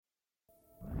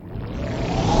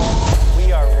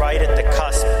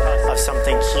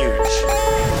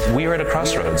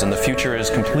crossroads, and the future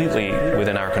is completely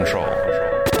within our control.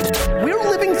 We're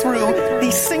living through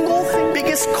the single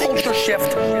biggest culture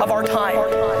shift of our time.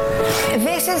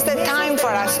 This is the time for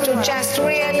us to just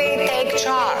really take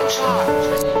charge.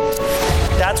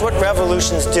 That's what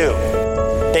revolutions do.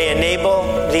 They enable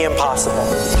the impossible.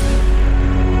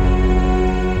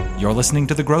 You're listening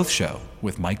to The Growth Show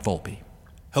with Mike Volpe.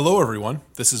 Hello, everyone.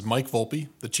 This is Mike Volpe,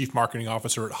 the Chief Marketing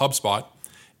Officer at HubSpot,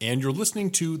 and you're listening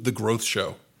to The Growth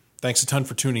Show. Thanks a ton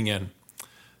for tuning in.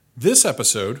 This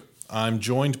episode, I'm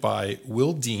joined by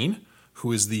Will Dean,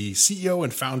 who is the CEO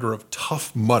and founder of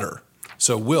Tough Mudder.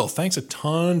 So, Will, thanks a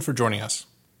ton for joining us.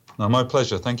 No, my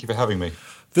pleasure. Thank you for having me.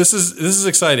 This is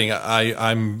exciting.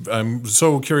 I'm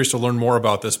so curious to learn more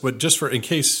about this, but just in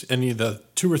case any of the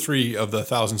 2 or 3 of the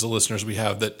thousands of listeners we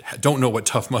have that don't know what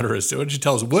Tough Mudder is, why don't you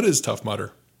tell us what is Tough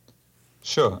Mudder?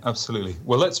 Sure, absolutely.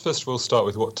 Well, let's first of all start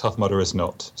with what Tough Mudder is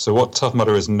not. So what Tough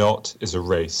Mudder is not is a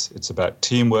race. It's about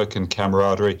teamwork and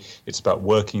camaraderie. It's about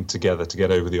working together to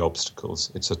get over the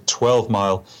obstacles. It's a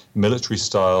 12-mile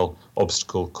military-style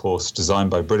obstacle course designed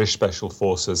by British Special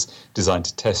Forces, designed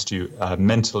to test you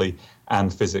mentally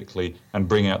and physically and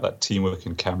bring out that teamwork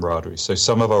and camaraderie. So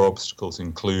some of our obstacles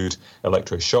include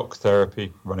electroshock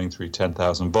therapy, running through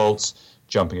 10,000 volts,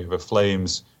 jumping over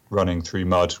flames, running through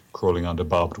mud, crawling under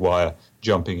barbed wire,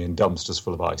 jumping in dumpsters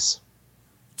full of ice.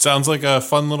 Sounds like a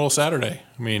fun little Saturday.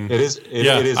 I mean, it is. It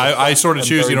is. I sort of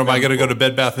choose. Am I going to go to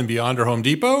Bed Bath & Beyond or Home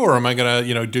Depot, or am I going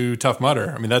to do Tough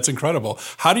Mudder? I mean, that's incredible.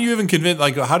 How do you even convince?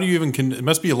 It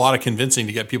must be a lot of convincing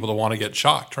to get people to want to get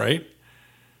shocked, right?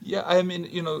 Yeah, I mean,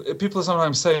 people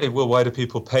sometimes say, well, why do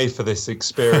people pay for this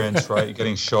experience, right?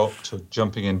 Getting shocked or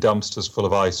jumping in dumpsters full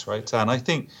of ice, right? And I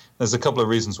think there's a couple of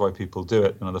reasons why people do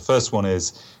it. The first one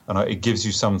is, it gives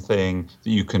you something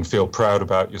that you can feel proud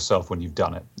about yourself when you've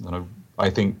done it. I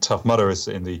think Tough Mudder is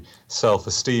in the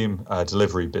self-esteem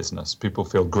delivery business. People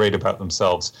feel great about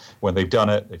themselves when they've done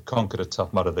it. They've conquered a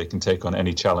Tough Mudder. They can take on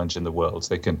any challenge in the world.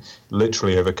 They can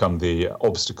literally overcome the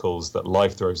obstacles that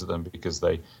life throws at them because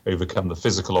they overcome the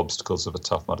physical obstacles of a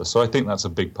Tough Mudder. So I think that's a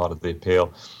big part of the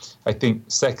appeal. I think,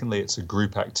 secondly, it's a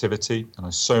group activity.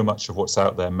 And so much of what's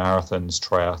out there, marathons,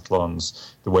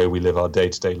 triathlons, the way we live our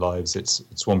day-to-day lives,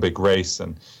 it's one big race.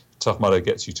 And Tough Mudder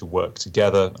gets you to work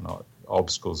together, and our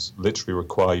obstacles literally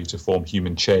require you to form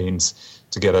human chains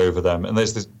to get over them. And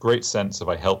there's this great sense of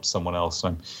I helped someone else.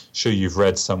 I'm sure you've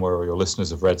read somewhere, or your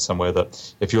listeners have read somewhere,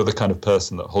 that if you're the kind of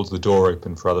person that holds the door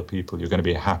open for other people, you're going to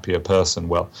be a happier person.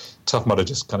 Well, Tough Mudder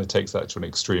just kind of takes that to an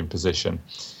extreme position.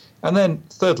 And then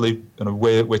thirdly,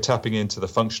 we're tapping into the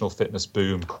functional fitness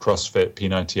boom, CrossFit,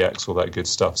 P90X, all that good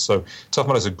stuff. So Tough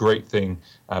Mudder is a great thing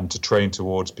to train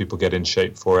towards. People get in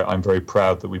shape for it. I'm very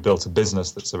proud that we built a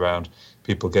business that's around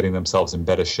people getting themselves in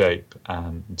better shape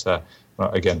and,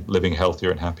 again, living healthier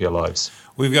and happier lives.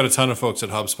 We've got a ton of folks at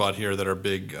HubSpot here that are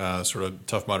big sort of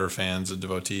Tough Mudder fans and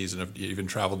devotees and have even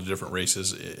traveled to different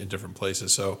races in different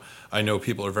places. So I know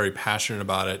people are very passionate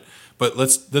about it. But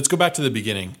let's go back to the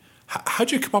beginning.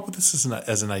 How'd you come up with this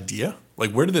as an idea?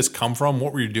 Like, where did this come from?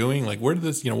 What were you doing? Like, where did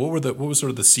this, what was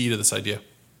sort of the seed of this idea?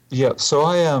 Yeah, so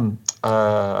I'm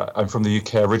from the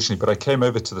UK originally, but I came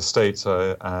over to the States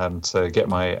and to get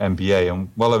my MBA. And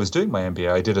while I was doing my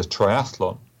MBA, I did a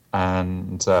triathlon.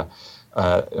 And,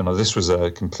 this was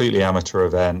a completely amateur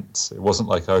event. It wasn't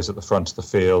like I was at the front of the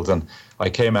field. And I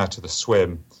came out to the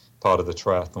swim part of the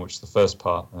triathlon, which is the first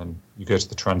part. And you go to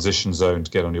the transition zone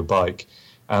to get on your bike.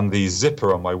 And the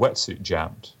zipper on my wetsuit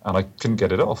jammed, and I couldn't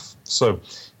get it off. So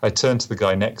I turned to the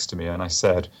guy next to me and I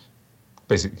said,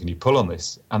 basically, can you pull on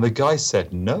this? And the guy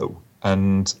said no.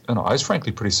 And I was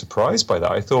frankly pretty surprised by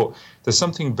that. I thought there's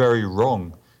something very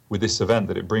wrong with this event,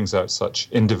 that it brings out such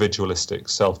individualistic,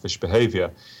 selfish behavior.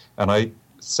 And I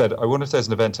said, I wonder if there's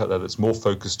an event out there that's more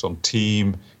focused on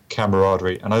team,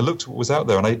 camaraderie. And I looked at what was out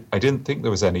there, and I didn't think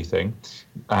there was anything.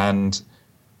 And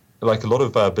like a lot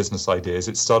of business ideas,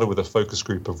 it started with a focus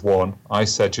group of one. I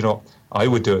said, I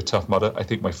would do a Tough Mudder. I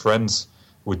think my friends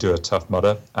would do a Tough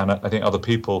Mudder. And I think other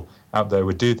people out there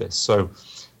would do this. So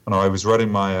I was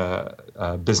running my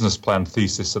business plan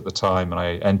thesis at the time, and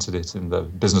I entered it in the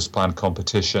business plan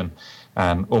competition.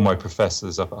 And all my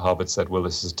professors up at Harvard said, well,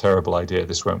 this is a terrible idea.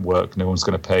 This won't work. No one's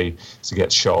going to pay to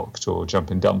get shocked or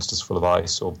jump in dumpsters full of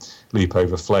ice or leap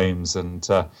over flames. And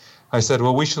I said,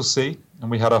 well, we shall see. And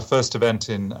we had our first event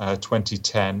in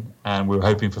 2010, and we were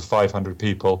hoping for 500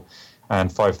 people,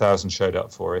 and 5,000 showed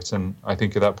up for it. And I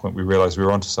think at that point we realized we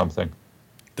were onto something.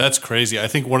 That's crazy. I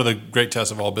think one of the great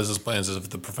tests of all business plans is if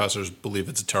the professors believe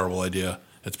it's a terrible idea,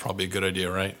 it's probably a good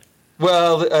idea, right?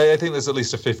 Well, I think there's at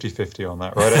least a 50-50 on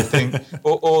that, right? I think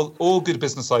all good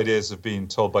business ideas have been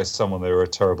told by someone they were a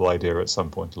terrible idea at some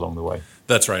point along the way.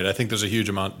 That's right. I think there's a huge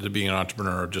amount to being an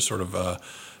entrepreneur of just sort of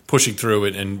pushing through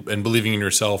it and believing in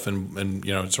yourself and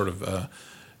sort of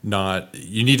not.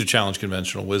 You need to challenge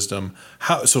conventional wisdom.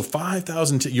 So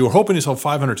 5,000. You were hoping to sell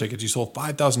 500 tickets. You sold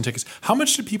 5,000 tickets. How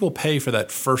much did people pay for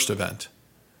that first event?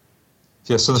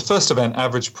 Yeah, so the first event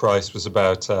average price was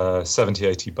about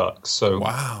 $70-$80. So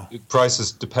wow.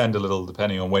 Prices depend a little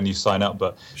depending on when you sign up,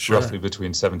 but roughly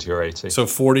between 70 or 80. So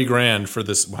 $40,000 for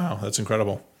this. Wow, that's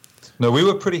incredible. No, we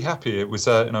were pretty happy. It was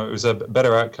it was a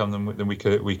better outcome than we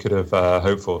could have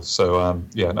hoped for. So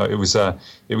it was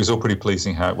all pretty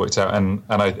pleasing how it worked out. And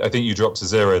I think you dropped to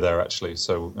zero there actually.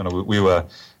 So we were.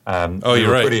 We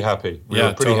were pretty happy. We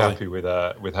were pretty happy with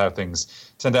how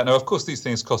things turned out. Now, of course, these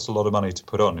things cost a lot of money to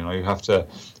put on. You have to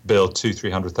build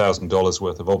 $200,000-$300,000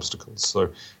 worth of obstacles.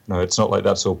 So, it's not like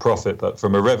that's all profit. But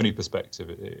from a revenue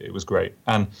perspective, it was great.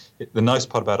 And the nice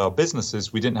part about our business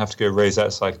is we didn't have to go raise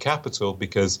outside capital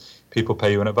because people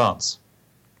pay you in advance.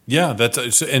 Yeah,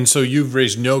 so you've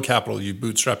raised no capital. You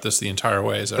bootstrapped this the entire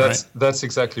way. Is that right? That's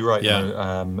exactly right.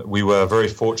 Yeah. We were very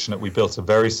fortunate. We built a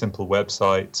very simple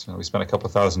website. We spent a couple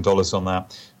of $1,000s on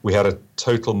that. We had a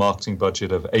total marketing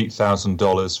budget of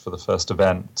 $8,000 for the first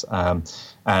event, and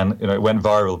it went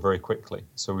viral very quickly.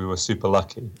 So we were super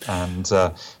lucky. And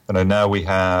now we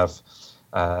have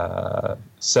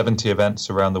 70 events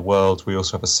around the world. We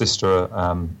also have a sister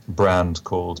brand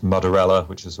called Mudderella,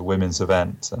 which is a women's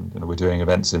event, and we're doing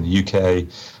events in the UK,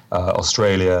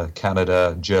 Australia,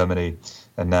 Canada, Germany,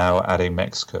 and now adding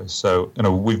Mexico. So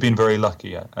we've been very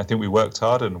lucky. I think we worked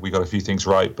hard and we got a few things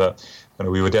right, but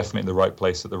we were definitely in the right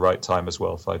place at the right time as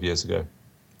well 5 years ago.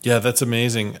 Yeah, that's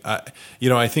amazing.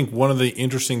 I think one of the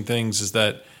interesting things is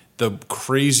that the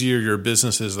crazier your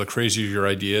business is, the crazier your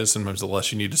ideas, sometimes the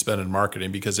less you need to spend in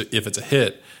marketing, because if it's a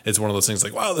hit, it's one of those things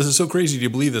like, wow, this is so crazy. Do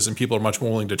you believe this? And people are much more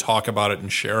willing to talk about it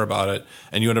and share about it.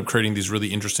 And you end up creating these really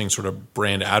interesting sort of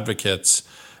brand advocates.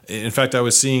 In fact, I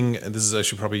was seeing, this is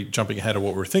actually probably jumping ahead of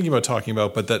what we're thinking about talking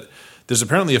about, but that there's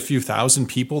apparently a few thousand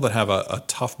people that have a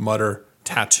Tough Mudder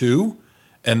tattoo,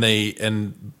 and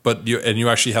you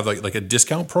actually have like a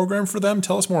discount program for them.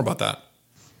 Tell us more about that.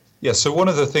 Yeah, so one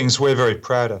of the things we're very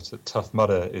proud at Tough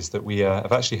Mudder is that we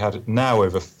have actually had now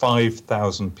over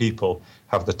 5,000 people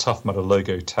have the Tough Mudder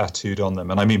logo tattooed on them,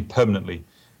 and I mean permanently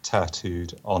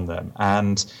tattooed on them.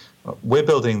 And we're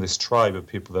building this tribe of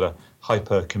people that are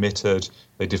hyper committed.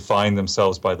 They define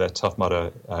themselves by their Tough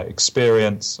Mudder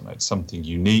experience, and it's something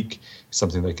unique,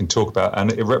 something they can talk about,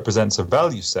 and it represents a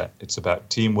value set. It's about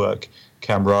teamwork,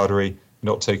 camaraderie,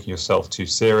 not taking yourself too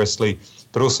seriously,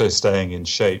 but also staying in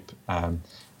shape.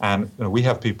 And we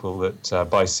have people that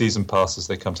buy season passes.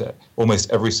 They come to almost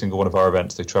every single one of our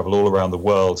events. They travel all around the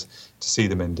world to see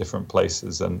them in different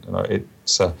places. And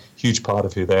it's a huge part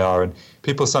of who they are. And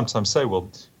people sometimes say, well,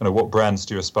 what brands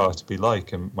do you aspire to be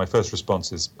like? And my first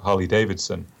response is Harley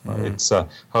Davidson. Mm-hmm. It's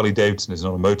Harley Davidson is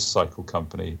not a motorcycle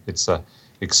company. It's a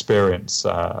experience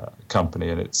company.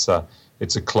 And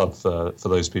it's a club for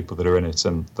those people that are in it,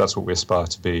 and that's what we aspire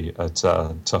to be at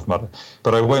Tough Mudder.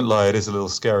 But I won't lie, it is a little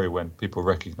scary when people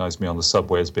recognize me on the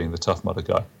subway as being the Tough Mudder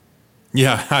guy.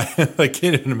 Yeah, I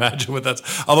can't even imagine what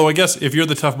that's... Although I guess if you're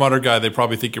the Tough Mudder guy, they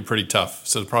probably think you're pretty tough,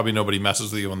 so probably nobody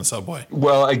messes with you on the subway.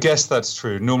 Well, I guess that's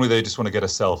true. Normally they just want to get a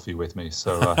selfie with me,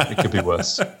 so it could be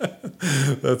worse.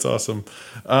 That's awesome.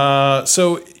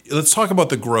 So let's talk about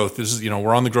the growth. This is,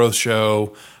 we're on the Growth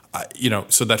Show.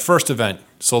 So that first event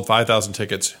sold 5,000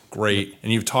 tickets, great.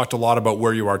 And you've talked a lot about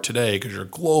where you are today because you're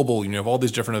global. You have all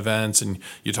these different events, and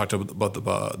you talked about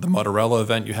the Mudderella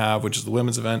event you have, which is the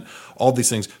women's event, all these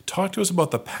things. Talk to us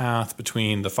about the path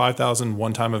between the 5,000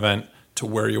 one-time event to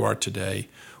where you are today.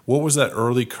 What was that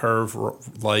early curve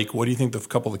like? What do you think the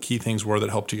couple of key things were that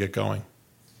helped you get going?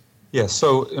 Yeah,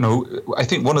 so, I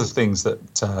think one of the things that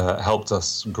helped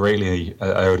us greatly,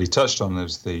 I already touched on,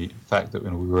 is the fact that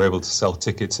we were able to sell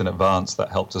tickets in advance.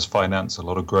 That helped us finance a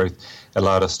lot of growth,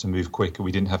 allowed us to move quicker.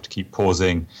 We didn't have to keep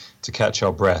pausing to catch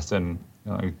our breath and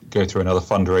go through another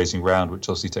fundraising round, which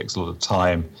obviously takes a lot of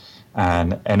time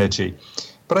and energy.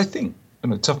 But I think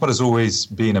Tough Mudder has always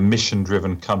been a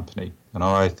mission-driven company.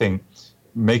 I think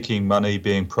making money,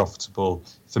 being profitable,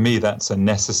 for me, that's a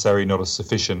necessary, not a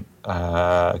sufficient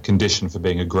condition for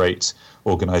being a great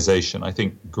organization. I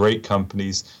think great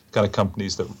companies, the kind of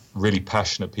companies that really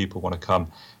passionate people want to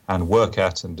come and work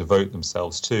at and devote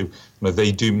themselves to,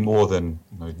 they do more than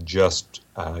just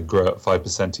grow at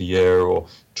 5% a year or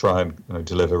try and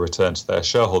deliver return to their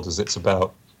shareholders. It's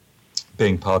about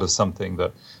being part of something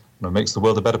that makes the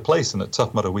world a better place. And at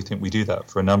Tough Mudder, we think we do that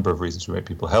for a number of reasons. We make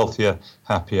people healthier,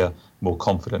 happier, more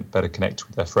confident, better connected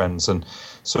with their friends. And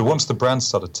so once the brand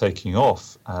started taking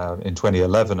off in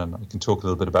 2011, and I can talk a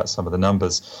little bit about some of the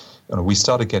numbers, we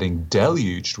started getting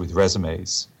deluged with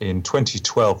resumes. In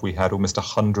 2012, we had almost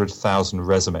 100,000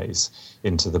 resumes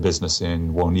into the business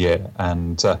in 1 year.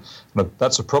 And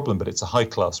that's a problem, but it's a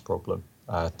high-class problem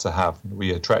to have.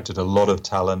 We attracted a lot of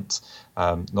talent,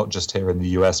 not just here in the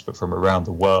US, but from around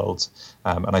the world.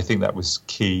 And I think that was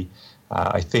key.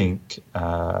 I think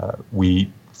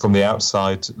from the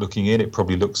outside looking in, it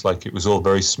probably looks like it was all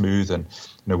very smooth and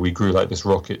we grew like this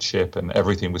rocket ship and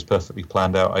everything was perfectly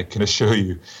planned out. I can assure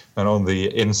you, and on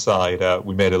the inside,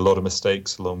 we made a lot of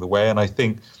mistakes along the way. And I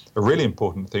think a really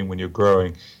important thing when you're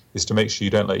growing is to make sure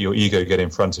you don't let your ego get in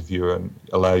front of you and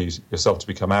allow yourself to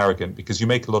become arrogant, because you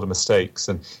make a lot of mistakes.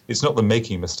 And it's not the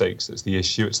making mistakes that's the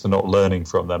issue, it's the not learning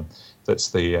from them that's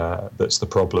the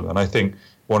problem. And I think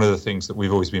one of the things that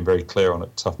we've always been very clear on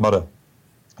at Tough Mudder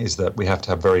is that we have to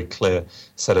have a very clear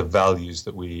set of values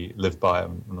that we live by.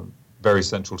 And very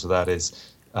central to that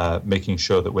is making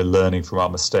sure that we're learning from our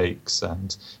mistakes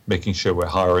and making sure we're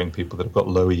hiring people that have got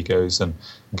low egos. And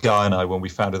Guy and I, when we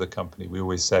founded the company, we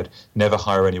always said, never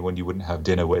hire anyone you wouldn't have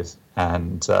dinner with.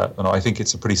 And I think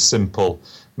it's a pretty simple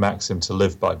maxim to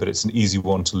live by, but it's an easy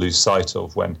one to lose sight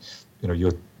of when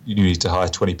you need to hire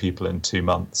 20 people in 2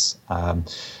 months.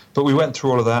 But we went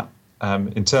through all of that.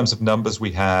 In terms of numbers,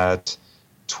 we had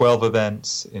 12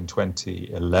 events in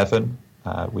 2011.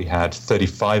 We had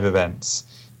 35 events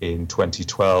in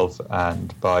 2012,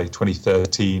 and by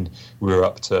 2013 we were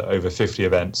up to over 50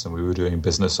 events, and we were doing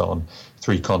business on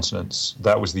 3 continents.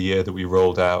 That was the year that we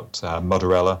rolled out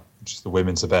Mudderella, which is the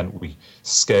women's event. We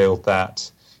scaled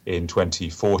that in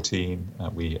 2014.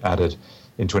 We added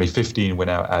in 2015. We're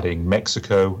now adding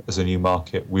Mexico as a new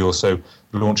market. We also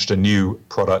launched a new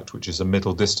product, which is a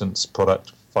middle distance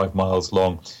product, 5 miles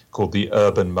long, called the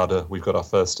Urban Mudder. We've got our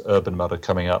first Urban Mudder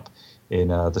coming up in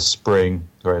the spring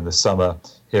or in the summer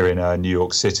here in New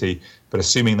York City. But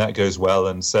assuming that goes well,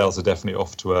 and sales are definitely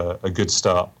off to a good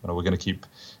start, we're going to keep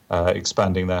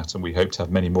expanding that, and we hope to have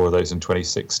many more of those in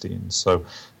 2016. So,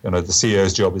 the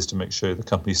CEO's job is to make sure the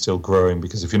company's still growing,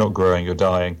 because if you're not growing, you're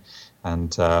dying.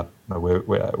 And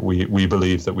we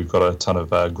believe that we've got a ton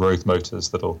of growth motors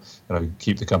that'll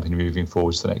keep the company moving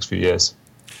forward for the next few years.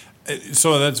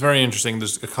 So that's very interesting.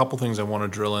 There's a couple things I want to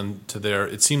drill into there.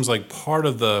 It seems like part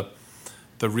of the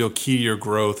real key to your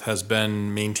growth has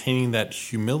been maintaining that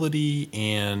humility,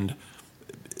 and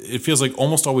it feels like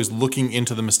almost always looking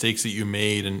into the mistakes that you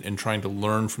made and trying to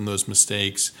learn from those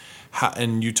mistakes.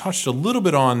 And you touched a little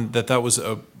bit on that was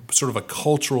a sort of a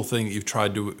cultural thing that you've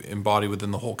tried to embody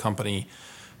within the whole company.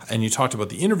 And you talked about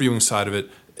the interviewing side of it.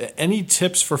 Any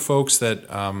tips for folks that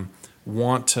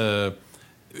want to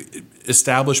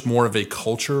establish more of a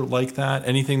culture like that?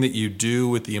 Anything that you do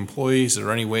with the employees,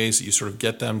 or any ways that you sort of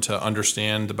get them to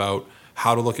understand about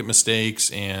how to look at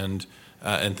mistakes and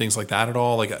things like that at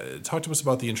all? Like, talk to us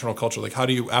about the internal culture. Like, how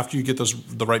do you, after you get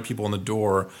the right people in the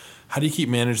door, how do you keep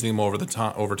managing them over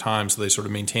time so they sort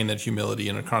of maintain that humility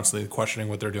and are constantly questioning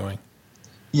what they're doing?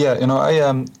 Yeah,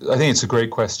 I think it's a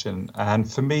great question. And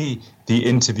for me, the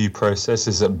interview process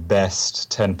is at best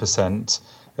 10%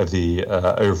 of the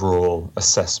overall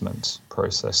assessment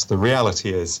process. The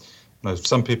reality is,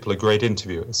 some people are great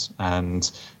interviewers, and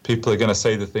people are going to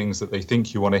say the things that they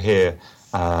think you want to hear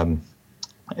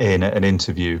in an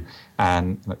interview.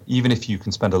 And even if you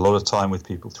can spend a lot of time with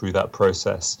people through that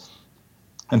process,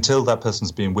 until that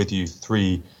person's been with you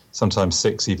 3, sometimes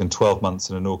 6, even 12 months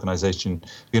in an organization,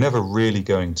 you're never really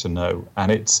going to know.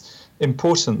 And it's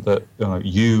important that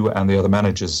you and the other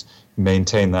managers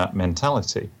maintain that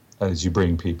mentality as you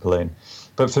bring people in.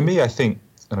 But for me, I think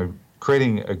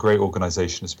creating a great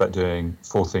organization is about doing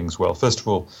 4 things well. First of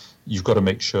all, you've got to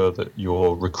make sure that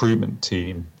your recruitment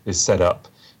team is set up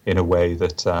in a way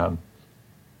that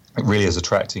it really is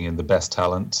attracting in the best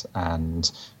talent,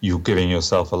 and you're giving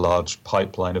yourself a large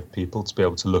pipeline of people to be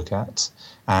able to look at,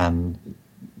 and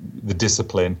the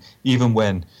discipline, even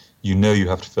when you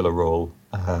have to fill a role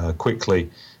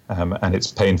quickly. And it's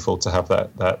painful to have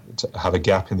to have a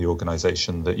gap in the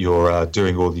organization, that you're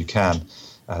doing all you can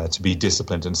to be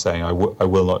disciplined and saying, I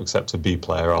will not accept a B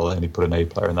player, I'll only put an A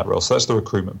player in that role. So that's the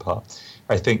recruitment part.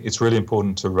 I think it's really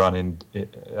important to run in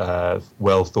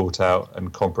well thought out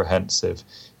and comprehensive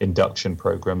induction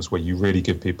programs where you really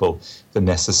give people the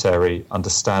necessary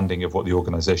understanding of what the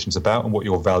organization's about and what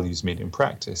your values mean in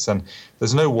practice. And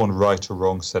there's no one right or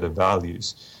wrong set of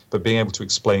values, but being able to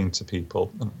explain to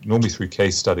people, normally through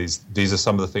case studies, these are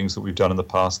some of the things that we've done in the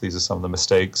past, these are some of the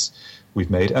mistakes we've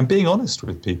made, and being honest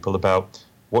with people about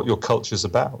what your culture is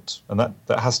about. And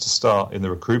that has to start in the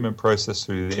recruitment process,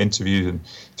 through the interview and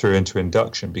through into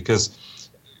induction, because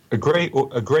a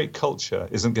great culture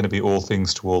isn't going to be all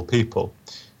things to all people.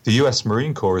 The US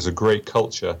Marine Corps is a great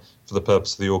culture for the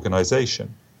purpose of the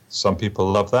organization. Some people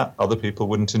love that, other people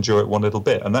wouldn't enjoy it one little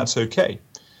bit, and that's okay.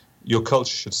 Your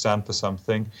culture should stand for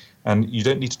something, and you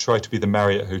don't need to try to be the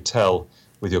Marriott Hotel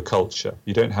with your culture.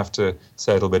 You don't have to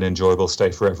say it'll be an enjoyable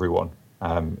stay for everyone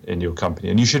in your company.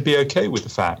 And you should be okay with the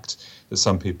fact that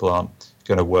some people aren't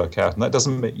going to work out, and that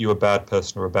doesn't make you a bad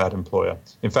person or a bad employer.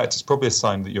 In fact, it's probably a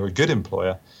sign that you're a good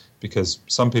employer, because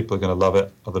some people are going to love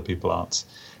it, other people aren't.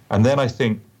 And then I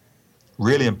think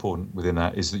really important within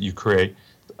that is that you create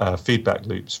feedback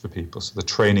loops for people, so the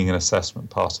training and assessment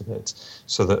part of it,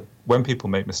 so that when people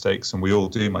make mistakes, and we all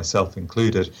do, myself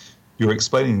included, you're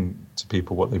explaining to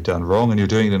people what they've done wrong, and you're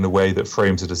doing it in a way that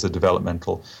frames it as a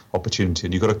developmental opportunity.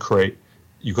 And you've got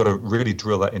to really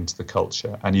drill that into the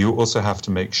culture. And you also have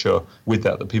to make sure with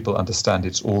that people understand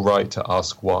it's all right to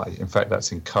ask why. In fact,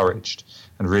 that's encouraged,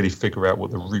 and really figure out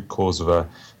what the root cause of a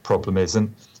problem is.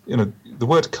 And the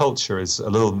word culture is a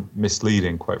little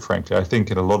misleading, quite frankly. I think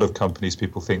in a lot of companies,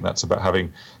 people think that's about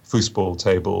having foosball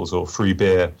tables or free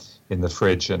beer in the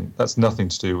fridge, and that's nothing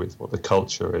to do with what the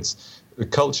culture is. The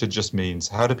culture just means,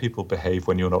 how do people behave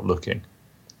when you're not looking?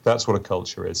 That's what a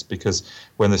culture is, because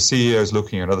when the CEO is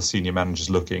looking and other senior managers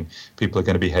looking, people are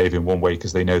going to behave in one way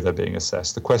because they know they're being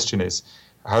assessed. The question is,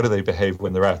 how do they behave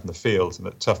when they're out in the field? And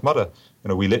at Tough Mudder,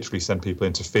 we literally send people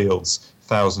into fields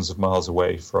thousands of miles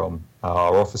away from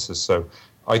our offices. So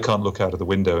I can't look out of the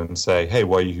window and say, hey,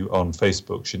 why are you on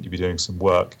Facebook? Shouldn't you be doing some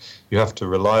work? You have to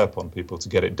rely upon people to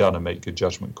get it done and make good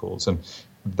judgment calls. And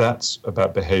that's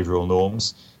about behavioral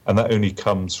norms. And that only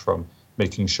comes from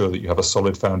making sure that you have a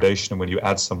solid foundation, and when you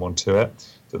add someone to it,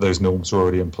 that those norms are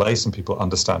already in place and people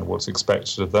understand what's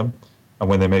expected of them. And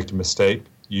when they make a mistake,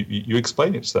 you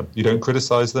explain it to them. You don't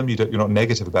criticize them. You're not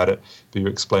negative about it, but you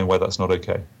explain why that's not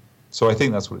okay. So I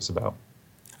think that's what it's about.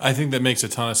 I think that makes a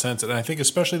ton of sense. And I think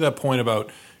especially that point about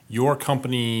your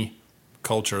company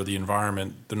culture, the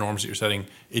environment, the norms that you're setting,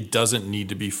 it doesn't need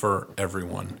to be for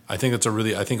everyone. I think that's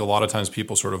I think a lot of times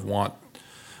people sort of want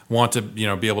to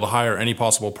be able to hire any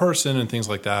possible person and things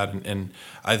like that. And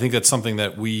I think that's something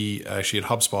that we actually at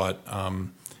HubSpot,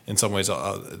 in some ways,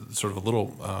 sort of a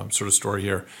little sort of story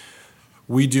here.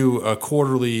 We do a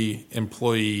quarterly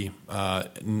employee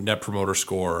net promoter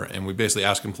score, and we basically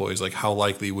ask employees, like, how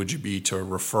likely would you be to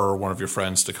refer one of your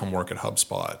friends to come work at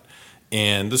HubSpot?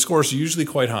 And the score is usually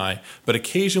quite high, but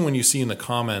occasionally when you see in the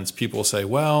comments, people say,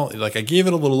 well, like, I gave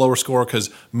it a little lower score because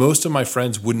most of my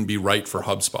friends wouldn't be right for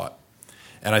HubSpot.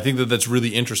 And I think that that's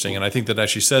really interesting. And I think that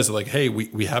actually says that, like, hey,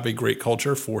 we have a great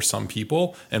culture for some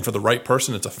people, and for the right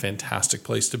person, it's a fantastic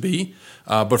place to be.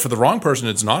 But for the wrong person,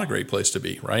 it's not a great place to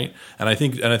be, right? And I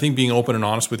think being open and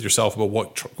honest with yourself about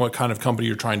what kind of company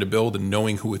you're trying to build, and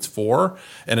knowing who it's for,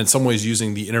 and in some ways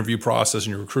using the interview process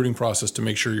and your recruiting process to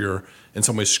make sure you're in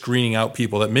some ways screening out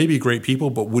people that may be great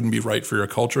people but wouldn't be right for your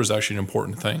culture, is actually an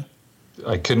important thing.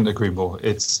 I couldn't agree more.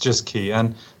 It's just key.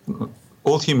 And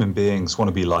all human beings want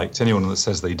to be liked. Anyone that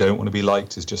says they don't want to be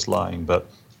liked is just lying. But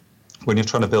when you're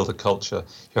trying to build a culture,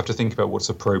 you have to think about what's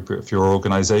appropriate for your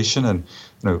organization. And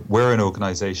we're an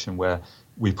organization where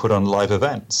we put on live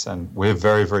events, and we're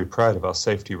very, very proud of our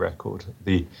safety record.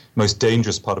 The most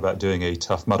dangerous part about doing a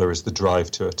Tough Mudder is the drive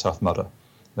to a Tough Mudder.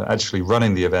 Actually,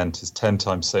 running the event is 10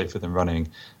 times safer than running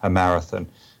a marathon.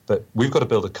 But we've got to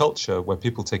build a culture where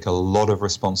people take a lot of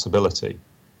responsibility,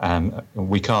 and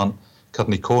we can't cut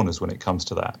any corners when it comes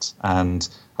to that. And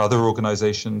other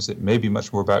organizations, it may be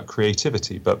much more about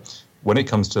creativity, but when it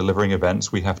comes to delivering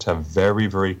events, we have to have very,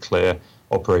 very clear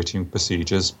operating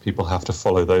procedures. People have to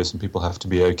follow those, and people have to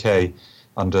be okay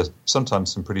under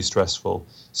sometimes some pretty stressful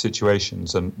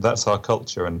situations. And that's our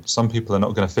culture. And some people are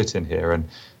not going to fit in here. And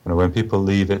when people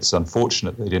leave, it's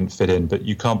unfortunate they didn't fit in, but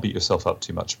you can't beat yourself up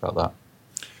too much about that.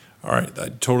 All right, I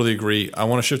totally agree. I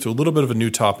want to shift to a little bit of a new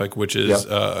topic, which is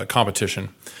competition.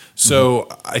 So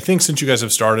I think since you guys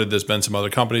have started, there's been some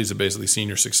other companies that basically seen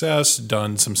your success,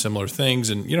 done some similar things,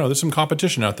 and there's some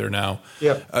competition out there now.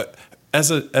 Yeah.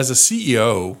 As a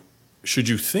CEO, should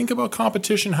you think about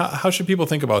competition? How should people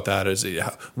think about that?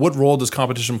 What role does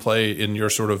competition play in your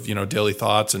sort of daily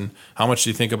thoughts, and how much do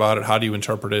you think about it? How do you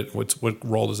interpret it? What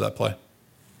role does that play?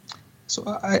 So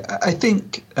I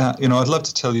think, I'd love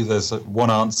to tell you there's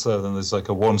one answer, and there's like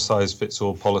a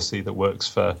one-size-fits-all policy that works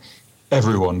for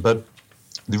everyone. But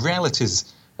the reality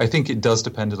is, I think it does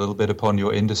depend a little bit upon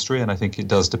your industry, and I think it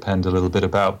does depend a little bit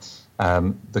about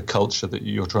the culture that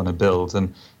you're trying to build.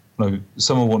 And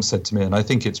someone once said to me, and I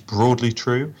think it's broadly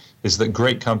true, is that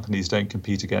great companies don't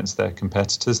compete against their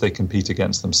competitors, they compete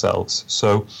against themselves.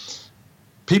 So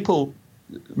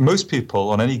most people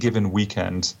on any given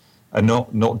weekend are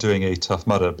not doing a Tough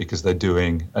Mudder because they're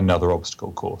doing another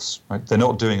obstacle course. Right? They're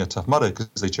not doing a Tough Mudder because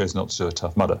they chose not to do a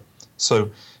Tough Mudder. So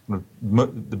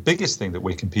the biggest thing that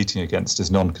we're competing against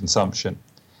is non-consumption.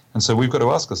 And so we've got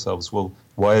to ask ourselves, well,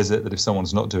 why is it that if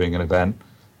someone's not doing an event,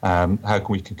 how can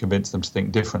we convince them to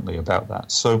think differently about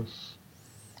that? So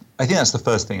I think that's the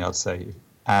first thing I'd say.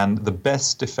 And the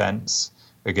best defense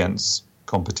against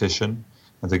competition,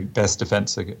 and the best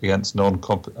defense against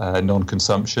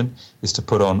non-consumption is to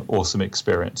put on awesome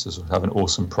experiences or have an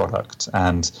awesome product.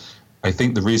 And I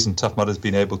think the reason Tough Mudder has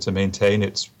been able to maintain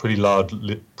its pretty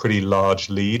large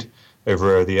lead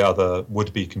over the other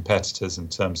would-be competitors in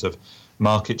terms of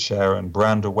market share and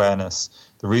brand awareness,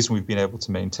 the reason we've been able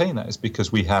to maintain that is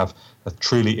because we have a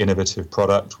truly innovative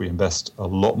product. We invest a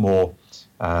lot more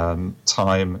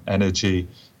time, energy,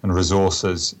 and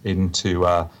resources into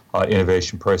our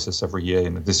innovation process every year.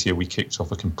 And this year we kicked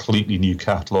off a completely new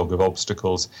catalogue of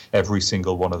obstacles. Every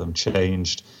single one of them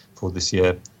changed for this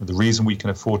year. The reason we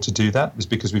can afford to do that is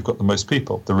because we've got the most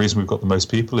people. The reason we've got the most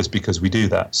people is because we do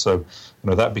that. So,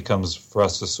 that becomes for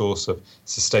us a source of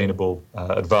sustainable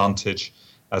advantage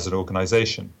as an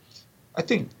organization. I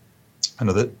think,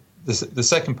 the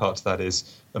second part to that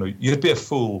is, you'd be a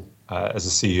fool as a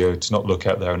CEO to not look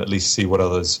out there and at least see what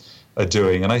others are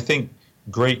doing. And I think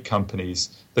great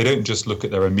companies, they don't just look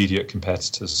at their immediate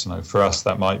competitors. For us,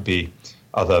 that might be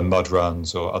other mud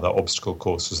runs or other obstacle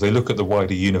courses. They look at the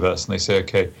wider universe and they say,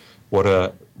 okay, what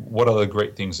other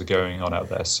great things are going on out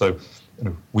there? So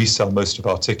we sell most of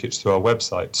our tickets through our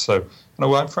website. So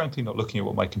I'm frankly not looking at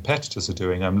what my competitors are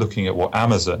doing. I'm looking at what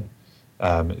Amazon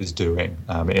is doing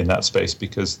in that space,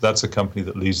 because that's a company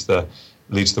that leads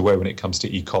the way when it comes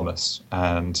to e-commerce.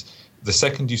 And the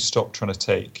second you stop trying to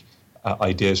take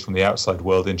ideas from the outside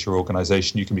world into your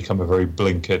organization, you can become a very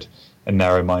blinkered and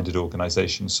narrow-minded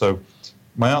organization. So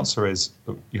my answer is,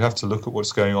 you have to look at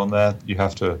what's going on there. You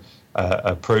have to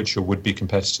approach your would-be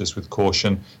competitors with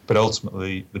caution, but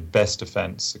ultimately the best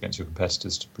defense against your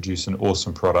competitors is to produce an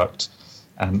awesome product.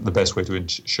 And the best way to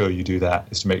ensure you do that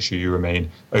is to make sure you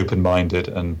remain open-minded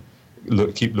and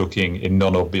keep looking in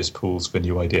non-obvious pools for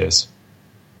new ideas.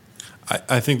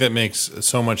 I think that makes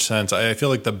so much sense. I feel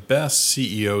like the best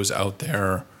CEOs out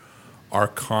there are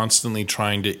constantly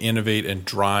trying to innovate and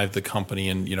drive the company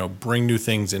and, bring new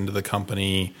things into the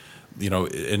company,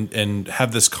 and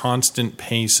have this constant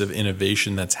pace of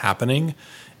innovation that's happening.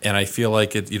 And I feel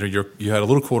like you had a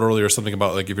little quote earlier, something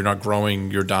about like, if you're not growing,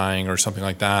 you're dying, or something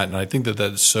like that. And I think that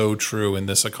that's so true in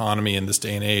this economy, in this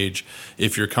day and age.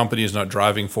 If your company is not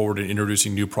driving forward and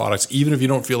introducing new products, even if you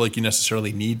don't feel like you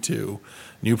necessarily need to,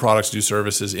 new products, new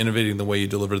services, innovating the way you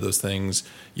deliver those things,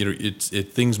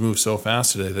 things move so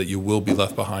fast today that you will be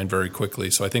left behind very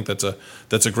quickly. So I think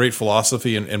that's a great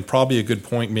philosophy and probably a good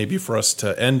point maybe for us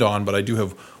to end on. But I do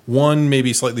have one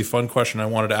maybe slightly fun question I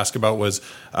wanted to ask about was,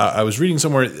 I was reading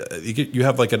somewhere you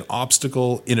have like an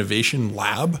obstacle innovation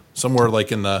lab somewhere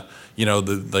like in the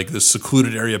the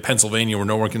secluded area of Pennsylvania where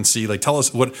no one can see. Like, tell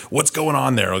us what's going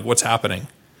on there, like what's happening.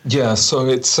 Yeah, so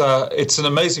it's an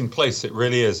amazing place. It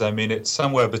really is. I mean, it's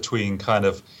somewhere between kind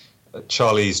of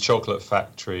Charlie's Chocolate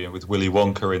Factory and with Willy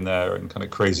Wonka in there and kind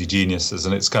of Crazy Geniuses,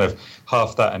 and it's kind of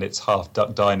half that and it's half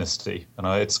Duck Dynasty, and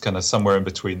it's kind of somewhere in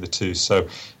between the two. So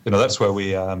that's where we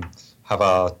have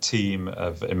our team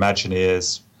of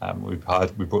Imagineers. We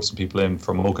brought some people in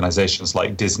from organizations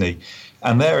like Disney,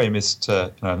 and their aim is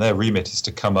to, their remit is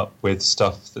to come up with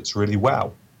stuff that's really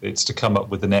wow. It's to come up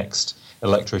with the next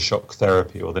electroshock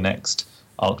therapy or the next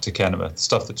Arctic enema,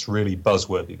 stuff that's really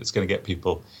buzzworthy, that's going to get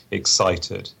people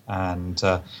excited. And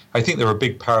I think there are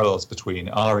big parallels between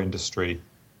our industry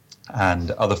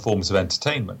and other forms of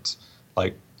entertainment,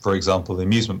 like, for example, the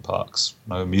amusement parks.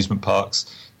 Amusement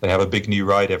parks, they have a big new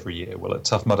ride every year. Well, at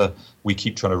Tough Mudder, we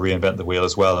keep trying to reinvent the wheel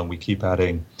as well, and we keep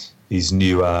adding these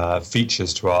new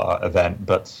features to our event.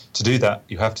 But to do that,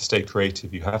 you have to stay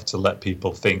creative. You have to let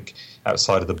people think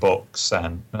outside of the box.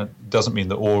 And it doesn't mean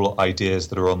that all ideas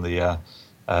that are on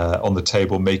the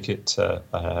table make it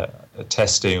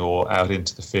testing or out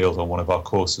into the field on one of our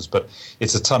courses. But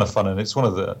it's a ton of fun, and it's one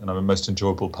of the most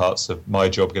enjoyable parts of my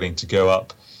job, getting to go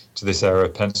up to this area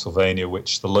of Pennsylvania,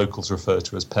 which the locals refer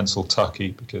to as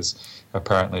Pennsyltucky, because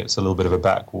apparently it's a little bit of a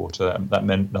backwater. That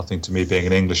meant nothing to me being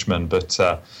an Englishman, but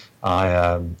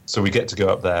so we get to go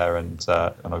up there, and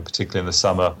particularly in the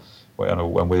summer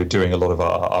when we're doing a lot of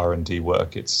our R&D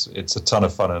work, it's a ton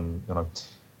of fun. And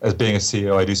as being a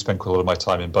CEO, I do spend quite a lot of my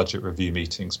time in budget review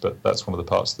meetings, but that's one of the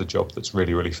parts of the job that's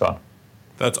really, really fun.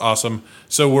 That's awesome.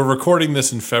 So we're recording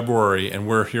this in February, and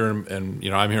we're here, and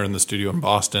I'm here in the studio in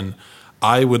Boston.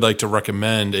 I would like to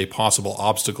recommend a possible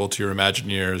obstacle to your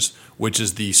Imagineers, which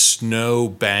is the snow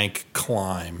bank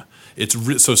climb. It's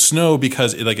so snow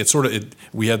because we've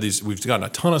gotten a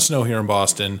ton of snow here in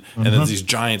Boston, and then these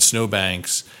giant snow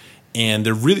banks, and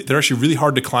they're actually really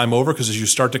hard to climb over because as you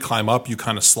start to climb up, you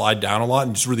kind of slide down a lot,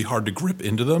 and it's really hard to grip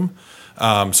into them.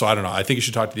 So I don't know. I think you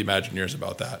should talk to the Imagineers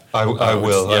about that. I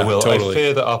will. Totally. I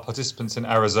fear that our participants in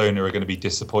Arizona are going to be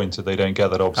disappointed they don't get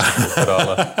that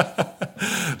obstacle.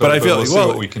 But I feel we'll see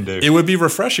what we can do. It would be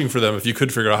refreshing for them if you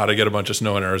could figure out how to get a bunch of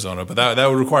snow in Arizona. But that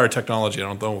would require technology. I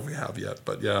don't know if we have yet.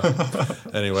 But yeah.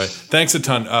 Anyway, thanks a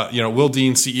ton. Will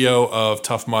Dean, CEO of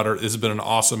Tough Mudder. This has been an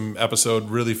awesome episode.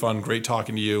 Really fun. Great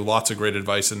talking to you. Lots of great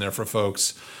advice in there for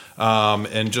folks.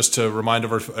 And just to remind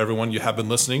everyone, you have been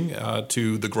listening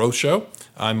to The Growth Show.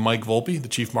 I'm Mike Volpe, the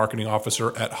Chief Marketing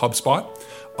Officer at HubSpot.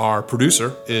 Our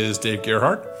producer is Dave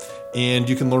Gerhardt. And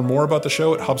you can learn more about the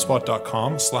show at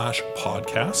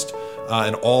HubSpot.com/podcast.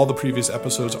 And all the previous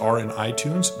episodes are in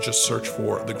iTunes. Just search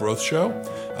for The Growth Show.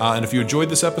 And if you enjoyed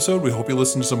this episode, we hope you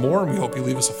listen to some more, and we hope you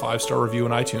leave us a 5-star review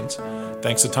in iTunes.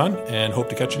 Thanks a ton, and hope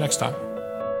to catch you next time.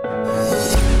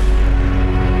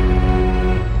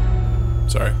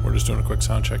 Sorry, we're just doing a quick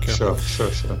sound check here.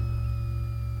 Sure.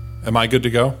 Am I good to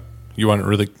go? You want it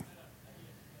really...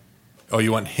 Oh,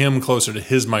 you want him closer to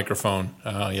his microphone.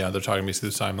 Yeah, they're talking to me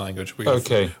through sign language.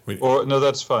 Okay. No,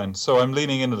 that's fine. So I'm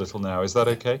leaning in a little now. Is that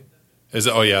okay?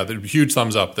 Oh, yeah. Huge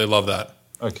thumbs up. They love that.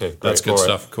 Okay, great. That's good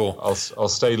stuff. Cool. I'll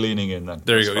stay leaning in then.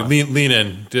 There you go. Lean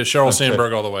in. Sheryl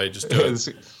Sandberg all the way. Just do it.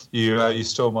 You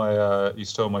stole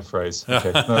my phrase.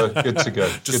 Okay, no, good to go.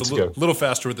 Just a little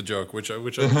faster with the joke, which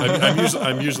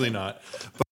I'm usually not.